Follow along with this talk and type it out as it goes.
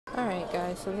Alright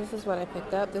guys, so this is what I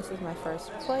picked up. This is my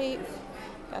first plate.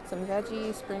 Got some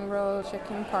veggies, spring roll,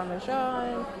 chicken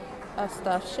parmesan, a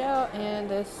stuffed shell, and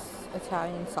this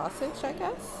Italian sausage, I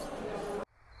guess.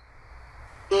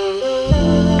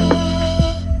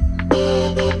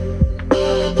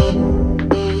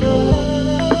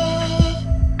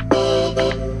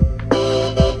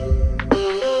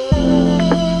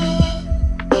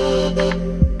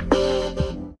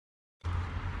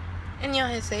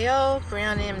 안녕하세요,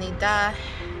 Brianna입니다.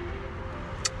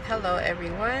 Hello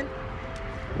everyone,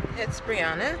 it's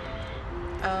Brianna.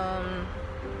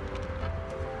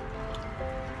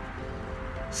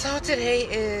 So today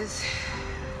is,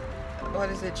 what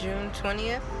is it, June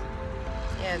 20th?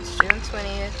 Yeah, it's June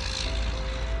 20th.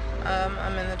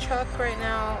 I'm in the truck right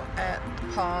now at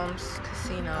the Palms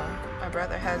Casino. My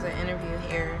brother has an interview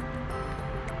here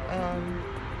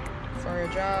for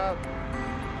a job.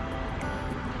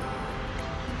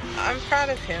 I'm proud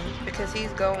of him because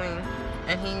he's going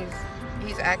and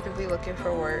he's actively looking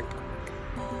for work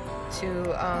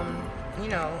to you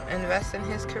know, invest in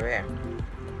his career.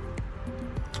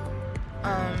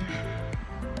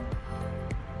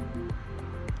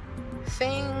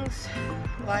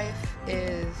 Life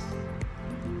is,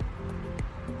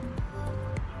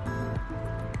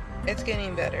 it's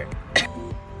getting better.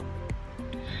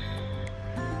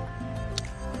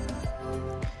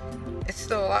 It's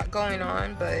still a lot going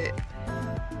on, but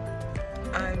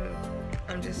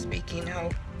I'm just speaking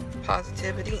out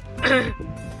positivity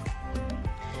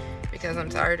because I'm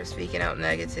tired of speaking out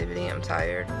negativity. I'm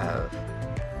tired of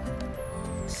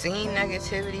seeing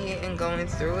negativity and going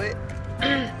through it.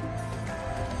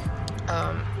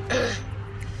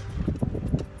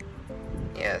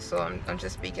 Yeah, so I'm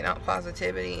just speaking out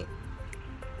positivity.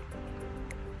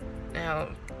 Now,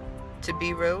 to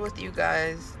be real with you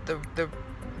guys, the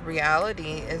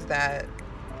reality is that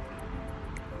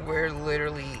we're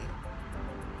literally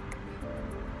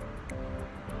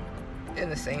in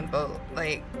the same boat.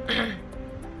 Like,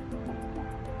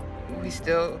 we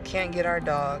still can't get our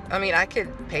dog. I mean, I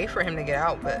could pay for him to get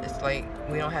out, but it's like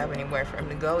we don't have anywhere for him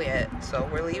to go yet, so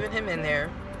we're leaving him in there.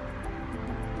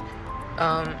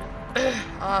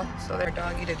 So their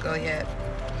doggy to go yet,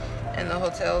 and the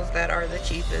hotels that are the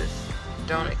cheapest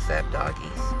don't accept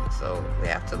doggies, so we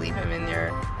have to leave him in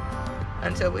there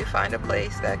until we find a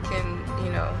place that can,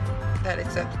 you know, that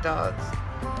accepts dogs.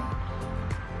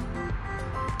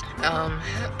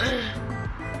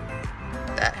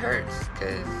 That hurts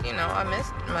because, you know, I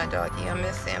miss my doggy. I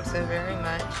miss Samson very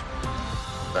much,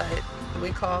 but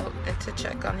we called to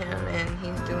check on him and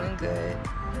he's doing good.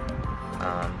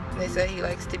 They said he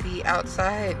likes to be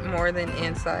outside more than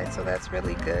inside, so that's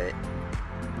really good.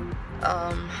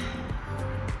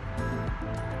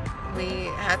 We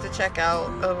had to check out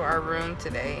of our room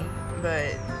today,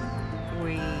 but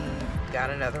we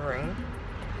got another room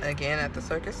again at the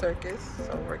Circus Circus,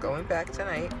 so we're going back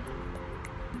tonight.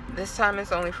 This time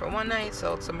it's only for one night,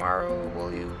 so tomorrow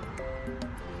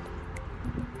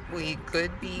we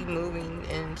could be moving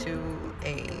into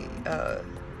a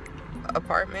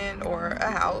apartment or a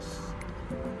house,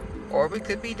 or we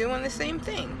could be doing the same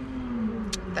thing.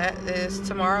 That is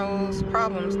tomorrow's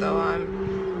problems, though.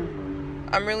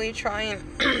 I'm really trying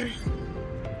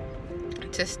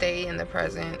to stay in the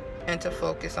present and to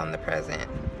focus on the present.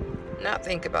 Not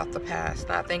think about the past,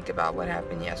 not think about what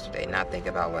happened yesterday, not think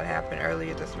about what happened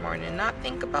earlier this morning, not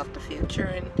think about the future,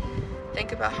 and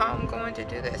think about how I'm going to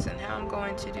do this and how I'm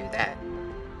going to do that.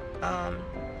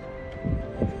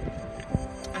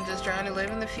 I'm just trying to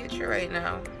live in the future right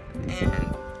now, and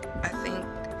I think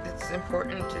it's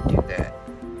important to do that.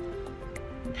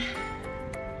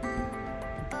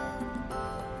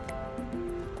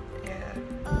 Yeah.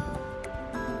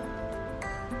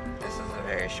 This is a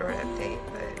very short update,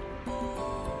 but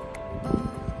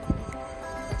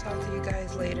I'll talk to you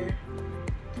guys later.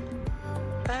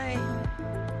 Bye.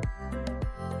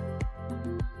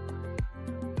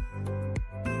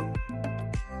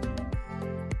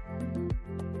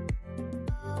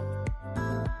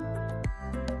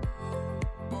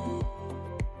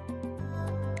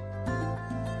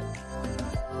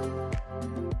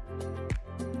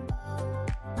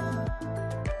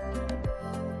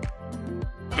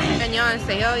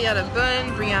 안녕하세요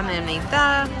여러분,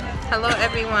 Brianna입니다. Hello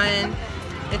everyone,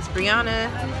 it's Brianna.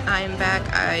 I'm back.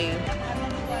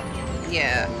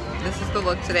 Yeah, this is the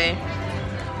look today.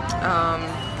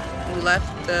 We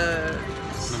left the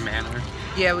manor.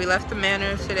 Yeah, we left the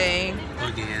manor today.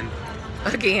 Again.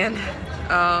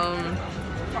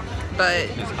 But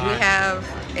we have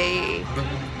a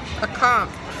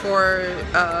comp for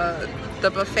the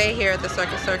buffet here at the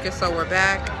Circus Circus, so we're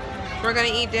back. we're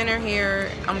gonna eat dinner here.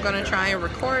 I'm gonna try and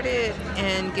record it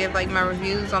and give like my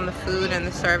reviews on the food and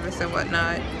the service and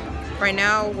whatnot. Right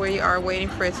now we are waiting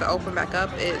for it to open back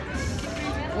up. It's,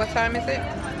 what time is it?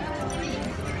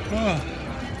 Oh,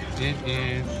 it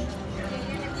is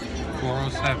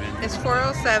 4:07. It's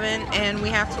 4:07 and we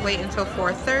have to wait until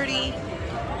 4:30.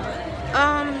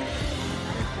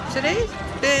 Today's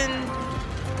been,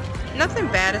 nothing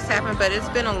bad has happened, but it's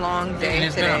been a long day and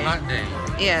it's today. been a hot day.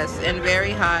 Yes, and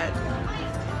very hot.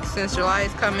 Since July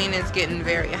is coming, it's getting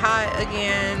very hot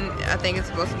again. I think it's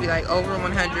supposed to be like over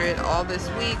 100 all this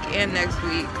week and next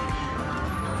week.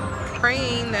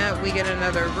 Praying that we get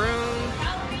another room,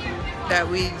 that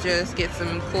we just get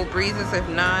some cool breezes if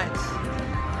not,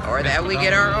 or that we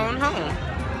get our own home.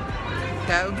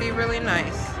 That would be really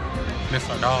nice. Miss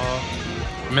our dog.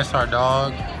 Miss our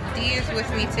dog. D is with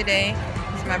me today.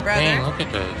 It's my brother. Dang, look at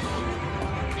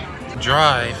this.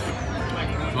 Drive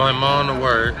my mom to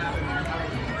work,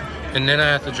 and then I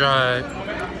have to drive.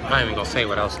 I'm not even gonna say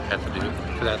what else I have to do,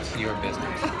 because that's your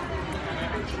business.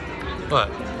 What?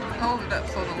 Hold it up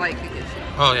so the light can get you.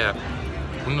 Oh yeah.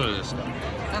 I'm new to this stuff.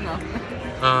 I know.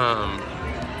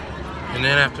 And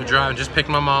then I have to drive and just pick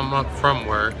my mom up from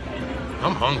work.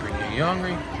 I'm hungry. Are you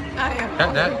hungry? I am.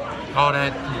 All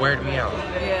that weirded me out.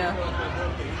 Yeah.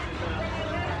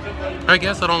 I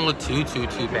guess I don't look too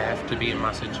bad to be in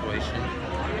my situation.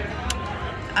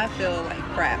 I feel like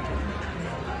crap.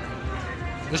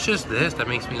 It's just this that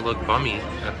makes me look bummy,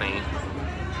 I think.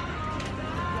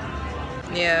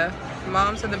 Yeah.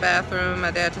 Mom's in the bathroom.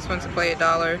 My dad just went to play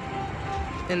 $1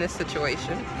 in this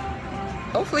situation.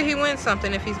 Hopefully he wins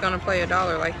something if he's gonna play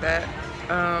 $1 like that.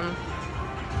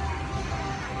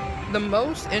 The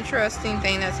most interesting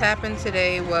thing that's happened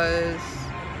today was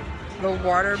the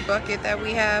water bucket that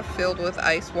we have filled with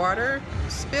ice water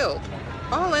spilled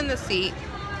all in the seat,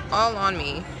 all on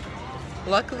me.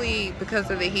 Luckily,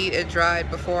 because of the heat, it dried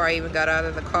before I even got out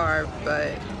of the car,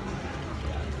 but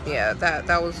yeah,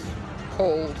 that was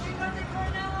cold.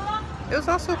 It was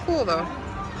also cool though.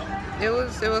 It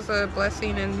was a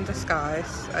blessing in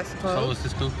disguise, I suppose. So was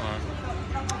this coupon.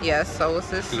 Yes, so was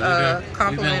this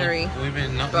complimentary We've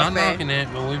been not buffet. knocking it,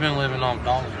 but we've been living on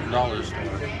dollar store.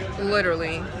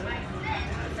 Literally.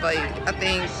 Like, I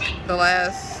think the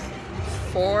last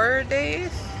 4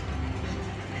 days?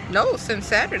 No, since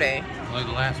Saturday. Like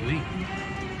last week.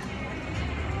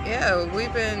 Yeah,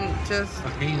 we've been just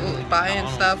Occasionally buying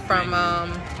McDonald's stuff from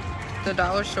thing. the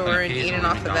dollar store and eating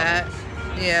off of that.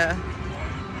 McDonald's. Yeah.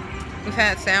 We've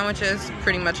had sandwiches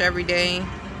pretty much every day.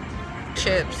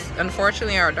 Chips.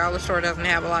 Unfortunately, our dollar store doesn't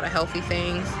have a lot of healthy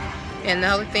things. And the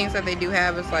healthy things that they do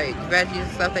have is like veggies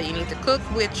and stuff that you need to cook,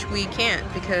 which we can't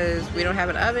because we don't have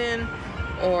an oven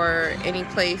or any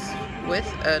place with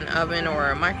an oven or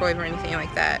a microwave or anything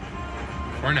like that.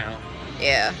 For now.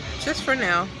 Yeah, just for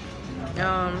now.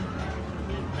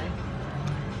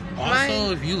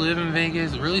 Also, if you live in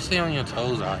Vegas, really stay on your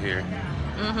toes out here.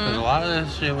 Because a lot of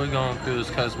this shit we're going through is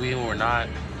because we were not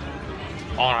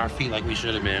on our feet like we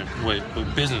should have been with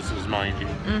businesses, mind you.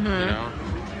 You know?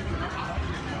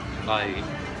 Like,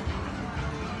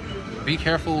 be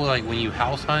careful like when you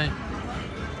house hunt,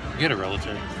 get a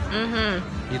realtor.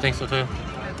 You think so too?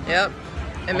 Yep.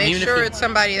 And make sure it's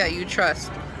somebody that you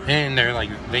trust. And they're like,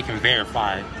 they can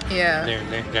verify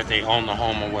that they own the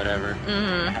home or whatever.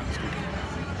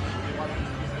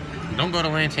 Don't go to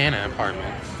Lantana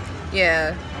Apartments.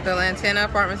 Yeah, the Lantana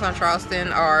Apartments on Charleston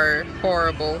are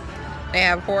horrible. They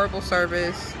have horrible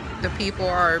service. The people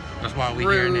are That's why we're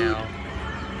rude. here now.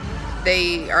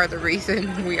 They are the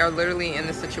reason we are literally in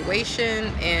the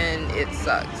situation, and it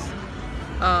sucks.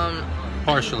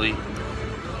 Partially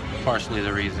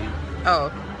the reason.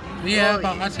 Oh. Yeah,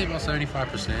 well, I'd say about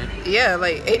 75%. Yeah,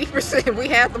 like 80%. We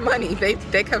had the money.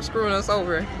 They kept screwing us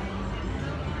over.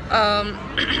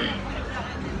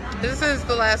 This is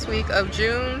the last week of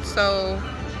June, so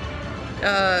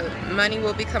money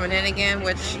will be coming in again,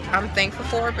 which I'm thankful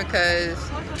for because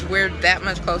we're that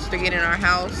much closer to getting our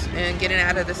house and getting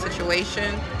out of the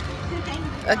situation.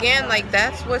 Again, like,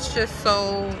 that's what's just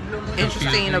so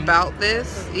interesting about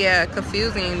this. Yeah,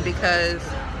 confusing because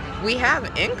we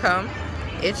have income.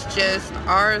 It's just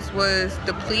ours was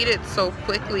depleted so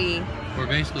quickly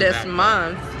this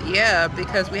month. Yeah,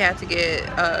 because we had to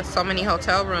get so many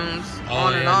hotel rooms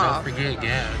on and off. Don't forget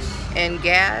gas. And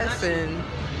gas, and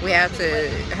we had to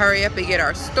hurry up and get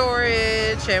our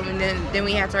storage, and then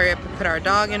we had to hurry up and put our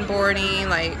dog in boarding.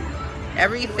 Like,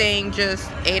 everything just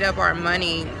ate up our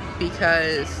money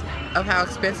because of how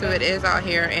expensive it is out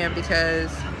here, and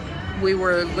because we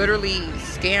were literally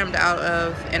scammed out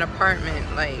of an apartment.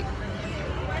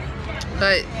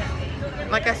 But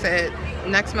like I said,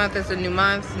 Next month is a new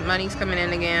month. Money's coming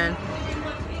in again.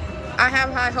 I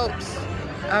have high hopes.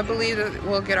 I believe that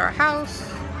we'll get our house.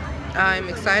 I'm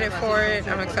excited for it.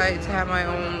 I'm excited to have my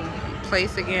own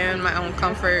place again, my own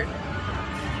comfort.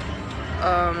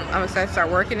 I'm excited to start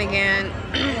working again.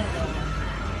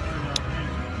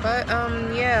 But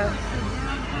yeah,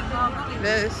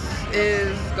 this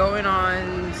is going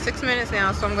on 6 minutes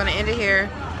now, so I'm going to end it here.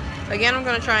 Again, I'm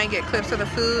going to try and get clips of the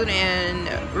food and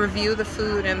review the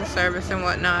food and the service and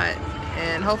whatnot,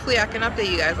 and hopefully I can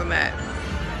update you guys on that.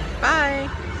 Bye.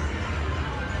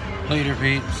 Later,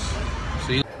 peeps.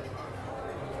 See you.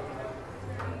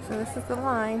 So this is the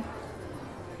line.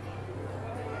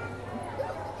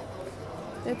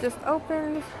 It just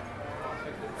opened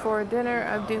for dinner,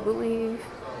 I do believe.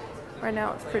 Right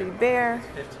now it's pretty bare.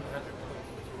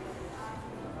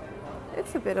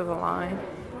 It's a bit of a line.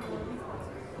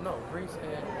 No, Bree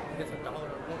said it's $1.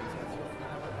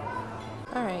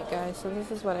 Alright guys, so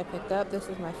this is what I picked up. This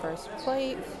is my first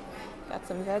plate. Got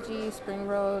some veggies, spring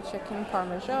roll, chicken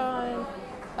parmesan,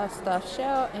 a stuffed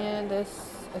shell, and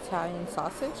this Italian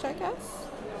sausage, I guess.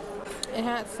 It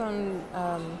had some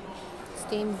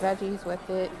steamed veggies with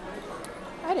it.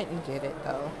 I didn't get it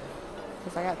though,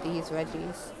 because I got these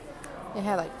veggies. It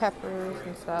had like peppers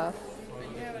and stuff.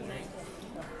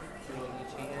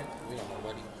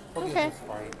 Okay.